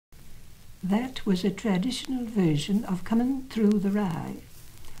That was a traditional version of Coming Through the Rye,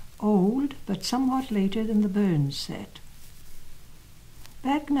 old but somewhat later than the Burns set.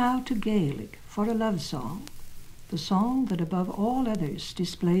 Back now to Gaelic for a love song, the song that above all others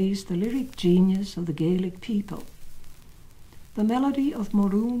displays the lyric genius of the Gaelic people. The melody of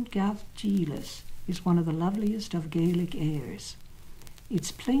Maroon Gath Dileas is one of the loveliest of Gaelic airs.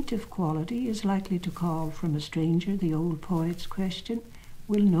 Its plaintive quality is likely to call from a stranger the old poet's question,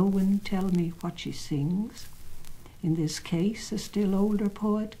 "Will no one tell me what she sings?" In this case, a still older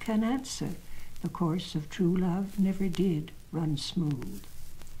poet can answer, "The course of true love never did run smooth."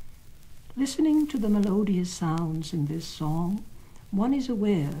 Listening to the melodious sounds in this song, one is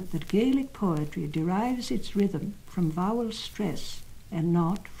aware that Gaelic poetry derives its rhythm from vowel stress and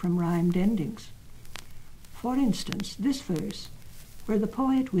not from rhymed endings. For instance, this verse, where the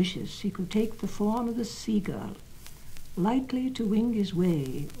poet wishes he could take the form of the seagull, lightly to wing his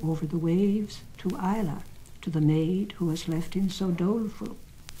way over the waves to Isla, to the maid who has left him so doleful.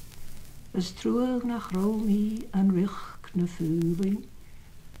 As truag nach Romi an rich na fuling,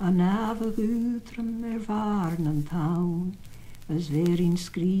 an nave gudrum varn an town, as verin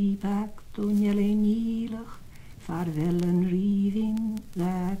skribak to njele nilach, farvel an riving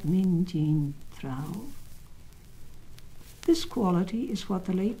lag mintin trau. This quality is what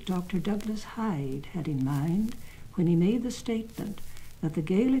the late Dr. Douglas Hyde had in mind when he made the statement that the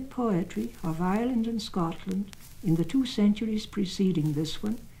Gaelic poetry of Ireland and Scotland in the 2 centuries preceding this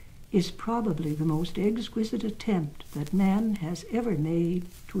one is probably the most exquisite attempt that man has ever made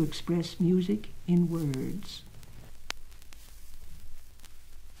to express music in words.